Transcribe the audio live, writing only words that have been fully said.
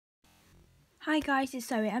Hi guys, it's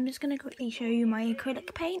Zoe. I'm just going to quickly show you my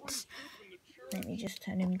acrylic paints. Let me just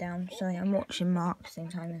turn him down. Sorry, I'm watching Mark at the same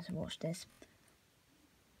time as I watch this.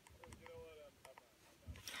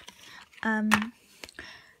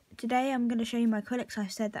 Today I'm going to show you my acrylics.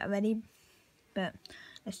 I've said that already, but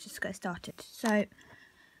let's just get started. So,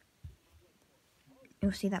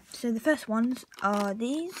 you'll see that. So the first ones are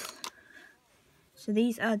these. So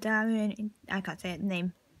these are Darren, I can't say the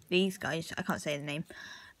name. These guys, I can't say the name.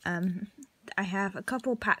 I have a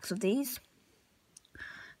couple packs of these.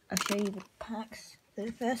 I'll show you the packs. So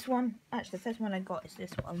the first one, actually the first one I got is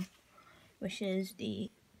this one, which is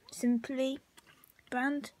the Simply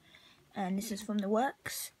brand, and this is from the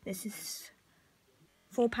Works. This is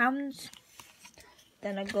 £4.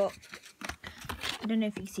 Then I got, I don't know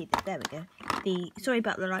if you can see that, there we go. Sorry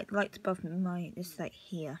about the lights above my, it's like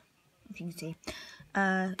here, if you can see.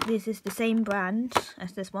 This is the same brand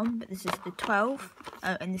as this one, but this is the 12,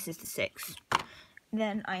 and this is the 6.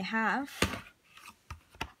 Then I have,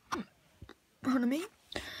 pardon me,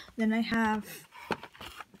 then I have,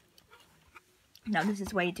 now this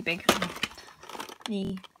is way too big,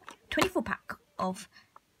 the 24 pack of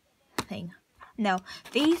thing. Now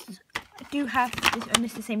these do have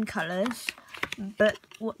almost the same colours, but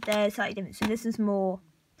what they're slightly different. So this is more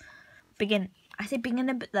I say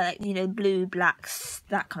beginner, but like, you know, blue, blacks,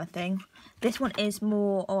 that kind of thing. This one is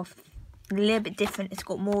more of a little bit different. It's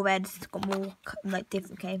got more reds, it's got more like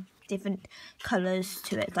different colours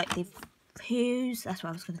to it, like the hues. That's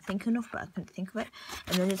what I was going to think of, but I couldn't think of it.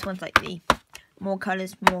 And then this one's like the more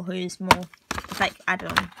colours, more hues, more, it's like add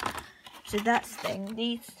on. So that's the thing.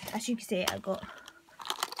 These, as you can see, I got,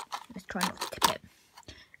 let's try not to tip it.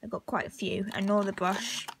 I got quite a few, and all the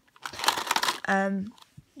brush.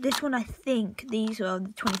 This one, I think these are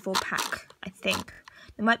the 24 pack. I think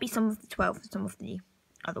there might be some of the 12 and some of the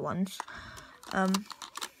other ones.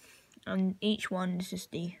 And each one is just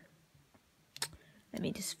the, let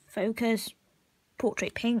me just focus,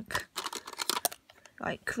 portrait pink,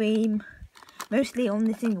 like cream. Mostly on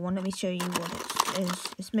the single one, let me show you what it is.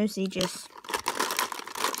 It's mostly just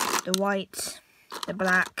the white, the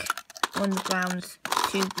black, one browns,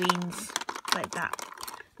 2 greens, like that,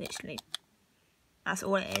 literally. That's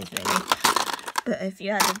all it is, really. But if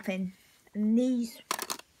you add anything, and these,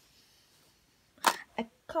 I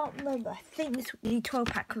can't remember, I think the 12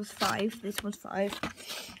 pack was 5, this was 5,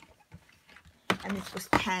 and this was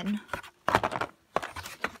 10.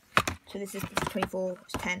 So this is 24,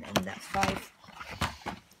 it's 10, and that's 5.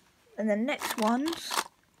 And the next ones,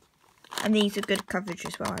 and these are good coverage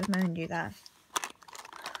as well, I've known you that.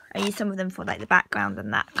 I use some of them for like the background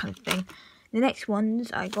and that kind of thing. The next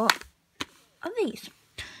ones I got are these.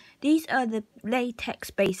 These are the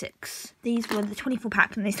Latex Basics. These were the 24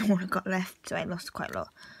 pack, and this is the one I got left, so I lost quite a lot.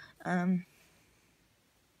 Let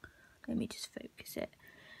me just focus it.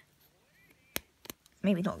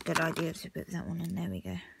 Maybe not a good idea to put that one on. There we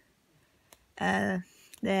go.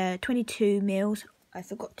 They're 22 mils. I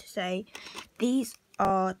forgot to say these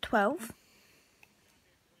are 12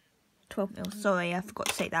 mils. Sorry, I forgot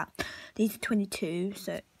to say that. These are 22.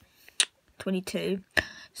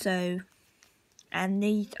 So, and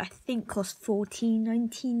these I think cost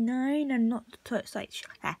 $14.99. I'm not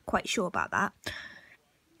quite sure about that,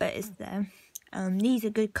 but it's there. These are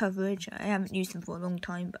good coverage. I haven't used them for a long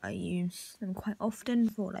time, but I use them quite often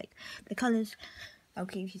for like the colours. I'll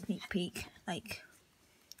give you a sneak peek, like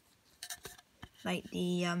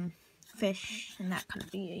the fish and that kind of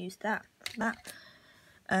thing. I use that for that.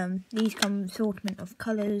 These come assortment of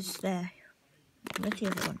colours. There. Where's the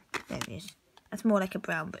other one? There it is. That's more like a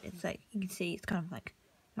brown, but it's like, you can see it's kind of like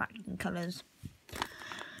matching colours.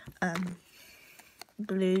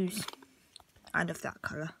 Blues. I love that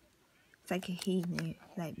colour. It's like a heathen,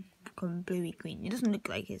 like bluey green. It doesn't look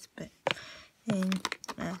like it, but then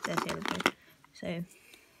there's the other blue. So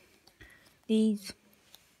these,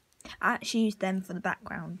 I actually used them for the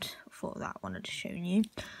background for that one I just shown you.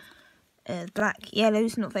 Black,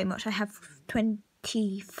 yellows, not very much. I have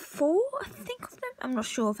 24, I think, of them. I'm not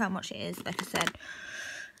sure of how much it is, like I said.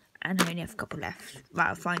 And I only have a couple left. Right,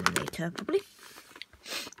 I'll find them later, probably.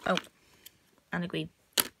 Oh, and a green.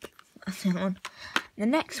 That's the other one. The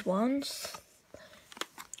next ones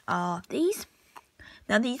are these.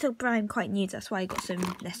 Now these are brand quite new, that's why I got so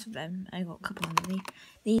less of them. I got a couple of them.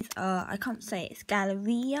 These are, I can't say it, it's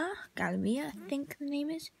Galeria, I think the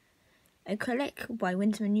name is. Acrylic by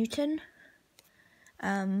Winsor and Newton.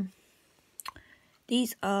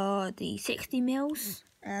 These are the 60 mils,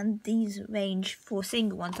 and these range for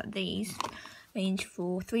single ones like these, range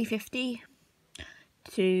for $3.50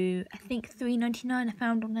 to I think $3.99. I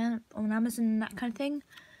found on Amazon and that kind of thing.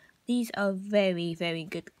 These are very, very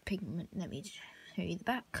good pigment. Let me show you the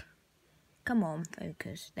back. Come on,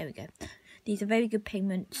 focus. There we go. These are very good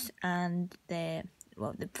pigments, and the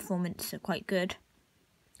performance are quite good.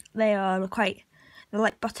 They're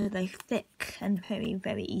like butter. They're thick and very,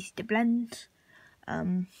 very easy to blend.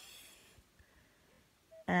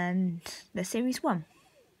 And they're series 1,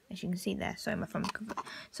 as you can see there. So my phone cover.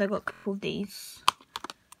 So I got a couple of these.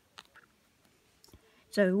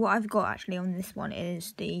 So what I've got actually on this one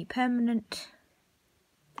is the permanent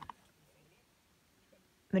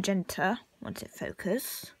magenta. Once it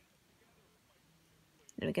focus,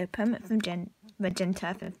 there we go. Permanent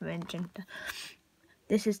magenta.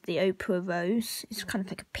 This is the Opera Rose. It's kind of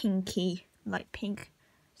like a pinky, light pink.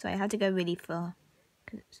 So I had to go really far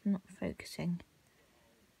because it's not focusing.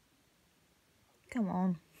 Come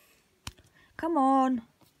on. Come on.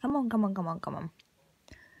 Come on, come on, come on, come on.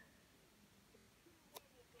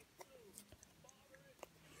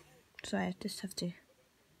 So I just have to...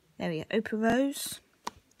 There we go. Opera Rose.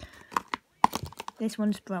 This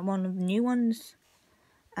one's one of the new ones.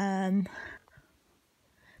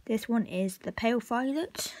 This one is the Pale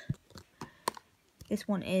Violet. This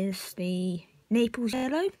one is the Naples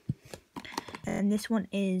Yellow. And this one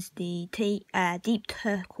is the Deep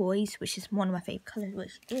Turquoise, which is one of my favourite colours,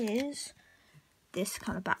 which is this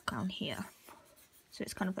kind of background here. So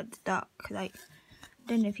it's kind of like the dark, like, I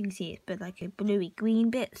don't know if you can see it, but like a bluey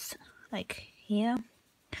green bits, like here,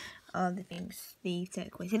 are the things, the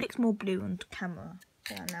turquoise. It looks more blue on camera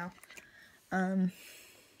now.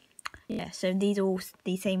 Yeah, so these are all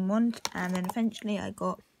the same ones, and then eventually I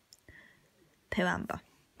got Pale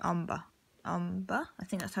Amber, I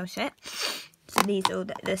think that's how I say it. So these are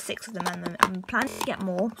there's 6 of them, and I'm planning to get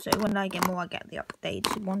more. So when I get more, I get the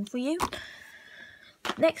updated one for you.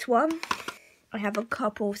 Next one, I have a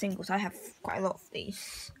couple of singles. I have quite a lot of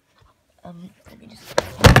these. Let me just.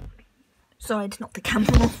 Sorry to knock the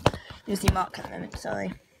camera off. You'll see Mark at the moment.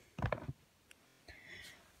 Sorry.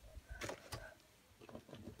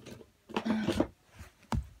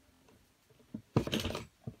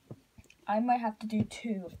 I might have to do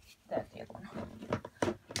 2 of the other one.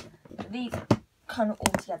 So these kind of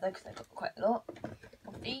all together because I got quite a lot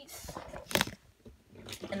of these.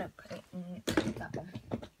 And I'll put it in that one.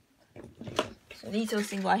 So these are the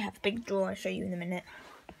things I have a big drawer. I'll show you in a minute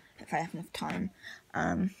if I have enough time.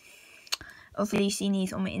 Obviously, you've seen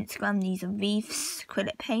these on my Instagram. These are Reeves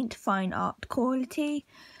acrylic paint, fine art quality,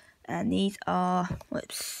 and these are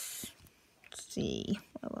let's see,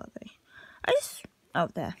 where are they?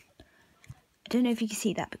 Out there. I don't know if you can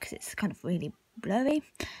see that because it's kind of really blurry.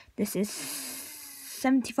 This is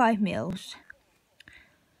 75 mils.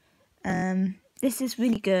 This is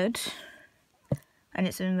really good, and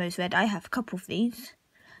it's in rose red. I have a couple of these,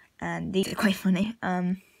 and these are quite funny.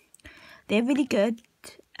 They're really good.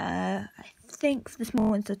 I think the small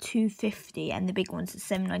ones are $2.50 and the big ones are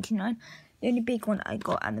 $7.99. The only big one I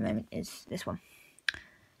got at the moment is this one.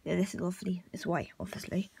 Yeah, this is lovely. It's white,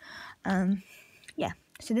 obviously. Yeah,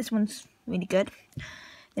 so this one's really good.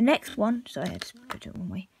 The next one, sorry, I just put it one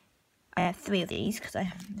way. I have 3 of these because I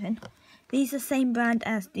have them. These are the same brand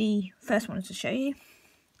as the first one to show you.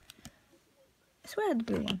 I swear I had the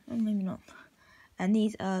blue one. Oh, maybe not. And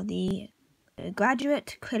these are the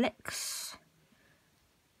Graduate Acrylics.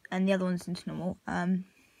 And the other one's into normal.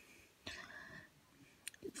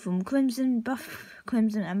 From Crimson, Buff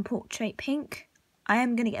Crimson and Portrait Pink. I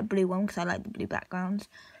am going to get a blue one because I like the blue backgrounds.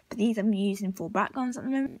 But these I'm using for backgrounds at the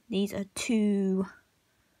moment. These are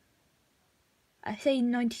I say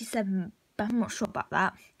 97, but I'm not sure about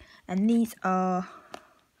that. And these are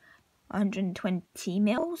 120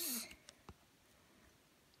 mils.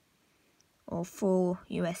 Or 4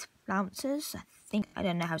 US ounces. I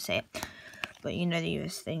don't know how to say it. But you know the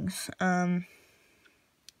US things. And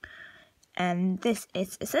this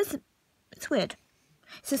is, it says, it's weird.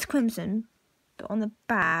 It says Crimson, but on the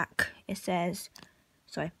back it says,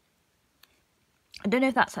 sorry, I don't know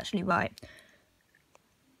if that's actually right.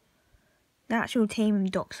 The actual titanium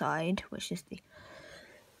dioxide, which is the,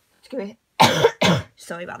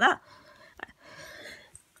 sorry about that.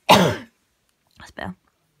 That's better.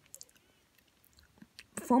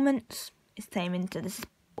 Performance is titanium, so this is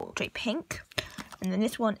Portrait Pink. And then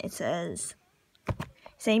this one, it says,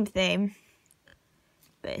 same thing,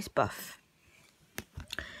 but it's buff.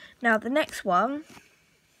 Now the next one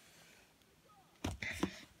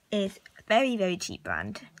is a very, very cheap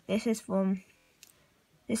brand. This is from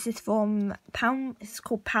Pound. It's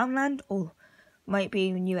called Poundland, or might be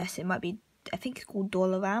in US. It might be. I think it's called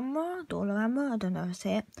Dollarama. I don't know how to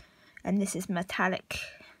say it. And this is metallic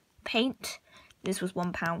paint. This was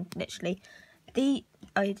 £1, literally.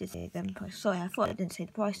 I did say the price. Sorry, I thought I didn't say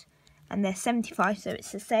the price. and they're 75, so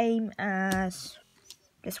it's the same as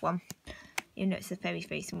this one. Even though it's a very,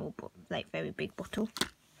 very small, like very big bottle.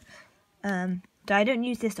 So I don't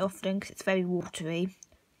use this often because it's very watery.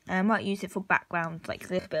 I might use it for background, like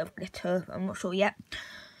a little bit of glitter. I'm not sure yet.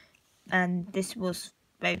 And this was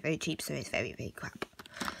very, very cheap, so it's very, very crap.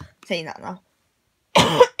 Saying that now.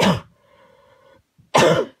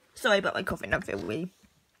 Sorry about my coughing. I feel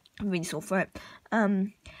really sore for it.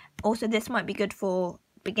 Also, this might be good for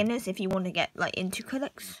beginners if you want to get like into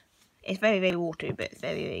acrylics. It's very, very watery, but it's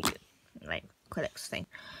very, very good, like acrylics thing.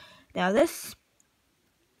 Now these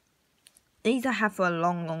I have for a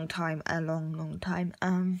long time.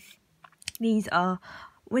 These are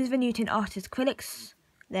Winsor & Newton Artist Acrylics.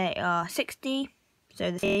 They are 60,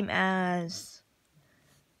 so the same as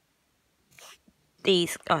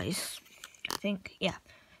these guys. I think, yeah,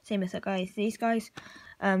 same as these guys.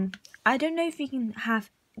 I don't know if you can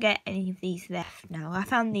get any of these left now. I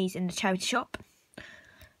found these in the charity shop,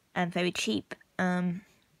 and very cheap.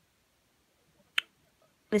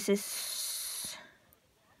 This is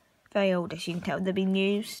very old, as you can tell. They've been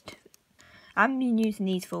used. I haven't been using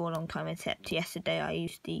these for a long time, except yesterday I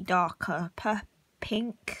used the darker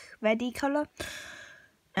pink reddy colour.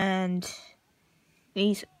 And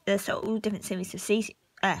these, there's all different series of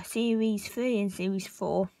series 3 and series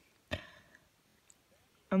 4.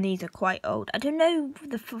 And these are quite old. I don't know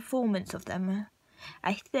the performance of them.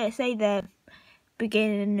 I say they're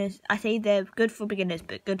beginners. I say they're good for beginners,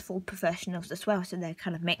 but good for professionals as well. So they're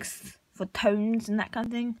kind of mixed for tones and that kind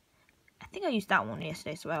of thing. I think I used that one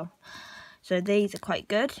yesterday as well. So these are quite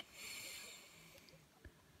good.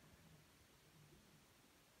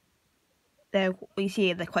 You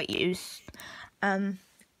see they're quite used.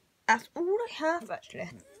 That's all I have actually,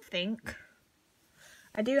 I think.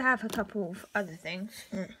 I do have a couple of other things.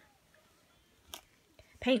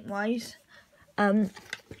 Paint wise, I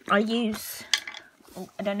use,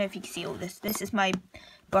 I don't know if you can see all this. This is my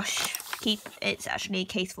brush keep. It's actually a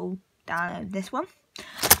case full down this one.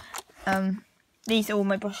 These are all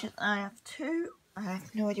my brushes. I have 2. I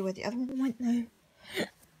have no idea where the other one went though.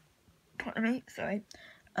 Pardon me, sorry.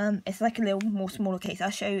 It's like a little more smaller case. I'll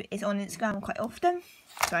show you. It's on Instagram quite often,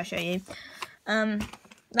 so I'll show you.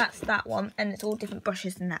 That's that one, and it's all different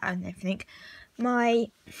brushes and that and everything.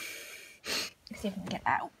 Let's see if I can get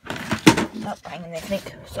that out. Not banging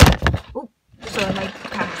everything. Sorry, my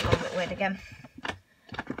camera's gone a bit weird again.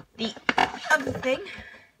 The other thing,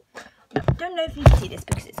 I don't know if you can see this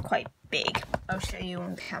because it's quite big. I'll show you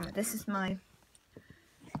on the camera. This is my,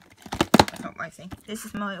 that's not my thing. This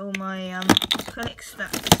is all my acrylics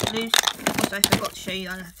that's loose. Also, I forgot to show you,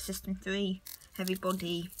 I have System 3 heavy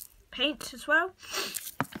body paint as well.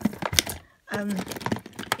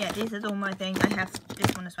 Yeah, these are all my thing. I have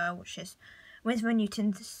this one as well, which is Winsor &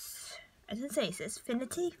 Newton's, I didn't say it says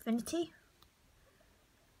Finity. Let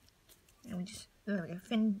me just, there we go,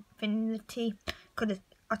 Finity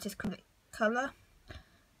Artist Colour.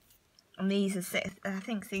 And these are, I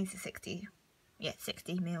think these are 60, yeah,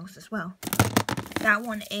 60 mils as well. That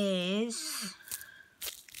one is,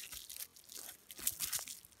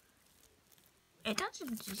 it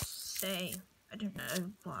doesn't just say, I don't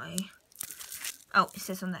know why. Oh, it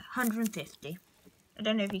says on there, 150. I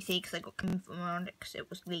don't know if you see because I got coming from around it because it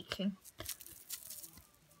was leaking.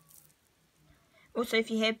 Also,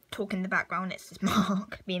 if you hear talk in the background, it's this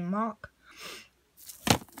Mark.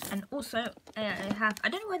 And also, I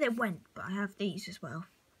don't know where they went, but I have these as well,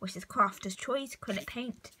 which is Crafter's Choice acrylic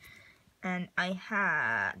paint. And I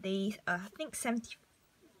had these, I think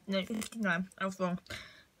 59, I was wrong.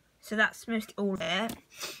 So that's mostly all there.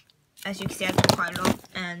 As you can see, I've got quite a lot,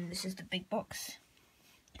 and this is the big box.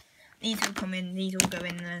 These will come in, these all go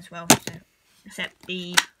in there as well, so, except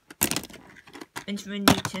the Winsor &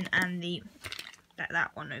 Newton and the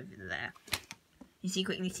that one over there. You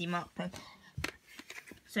quickly see Mark.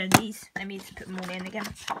 So these, let me just put them all in again.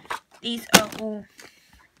 These are all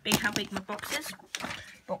big. How big my boxes?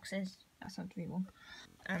 That's not the one.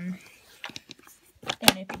 I don't know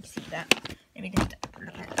if you can see that. Let me just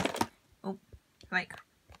look at it. Oh, like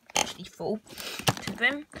actually full to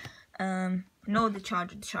them. No, the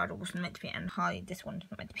charger wasn't meant to be, and this one's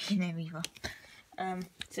not meant to be in there either.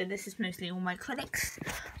 So this is mostly all my acrylics.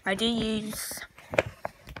 I do use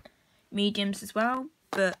mediums as well,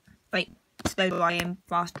 but like slow drying,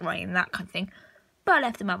 fast drying, that kind of thing. But I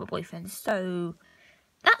left them at my boyfriend's, so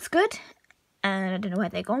that's good. And I don't know where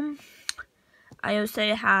they're gone. I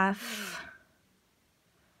also have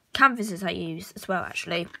canvases I use as well,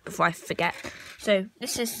 actually, before I forget. So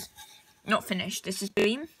this is not finished. This is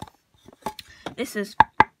green. This is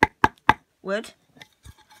wood.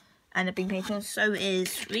 And a big paint on. So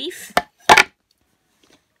is Reeves.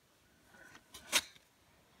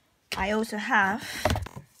 I also have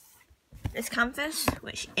this canvas,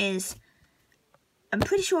 which is, I'm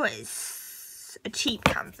pretty sure it's a cheap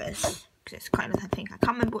canvas, because it's kind of, I can't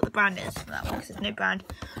remember what the brand is for that one, because there's no brand.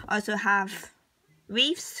 I also have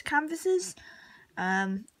Reeves canvases,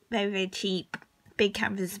 very, very cheap, big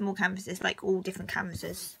canvases, small canvases, like all different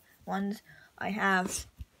canvases ones. I have,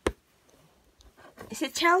 is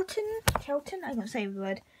it Chelton? I can't say the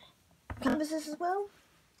word. Canvases as well.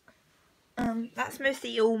 That's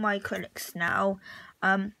mostly all my acrylics now.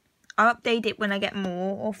 I'll update it when I get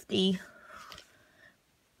more of the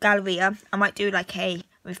Galeria. I might do like a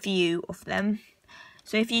review of them.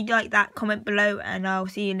 So if you'd like that, comment below and I'll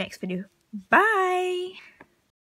see you next video. Bye!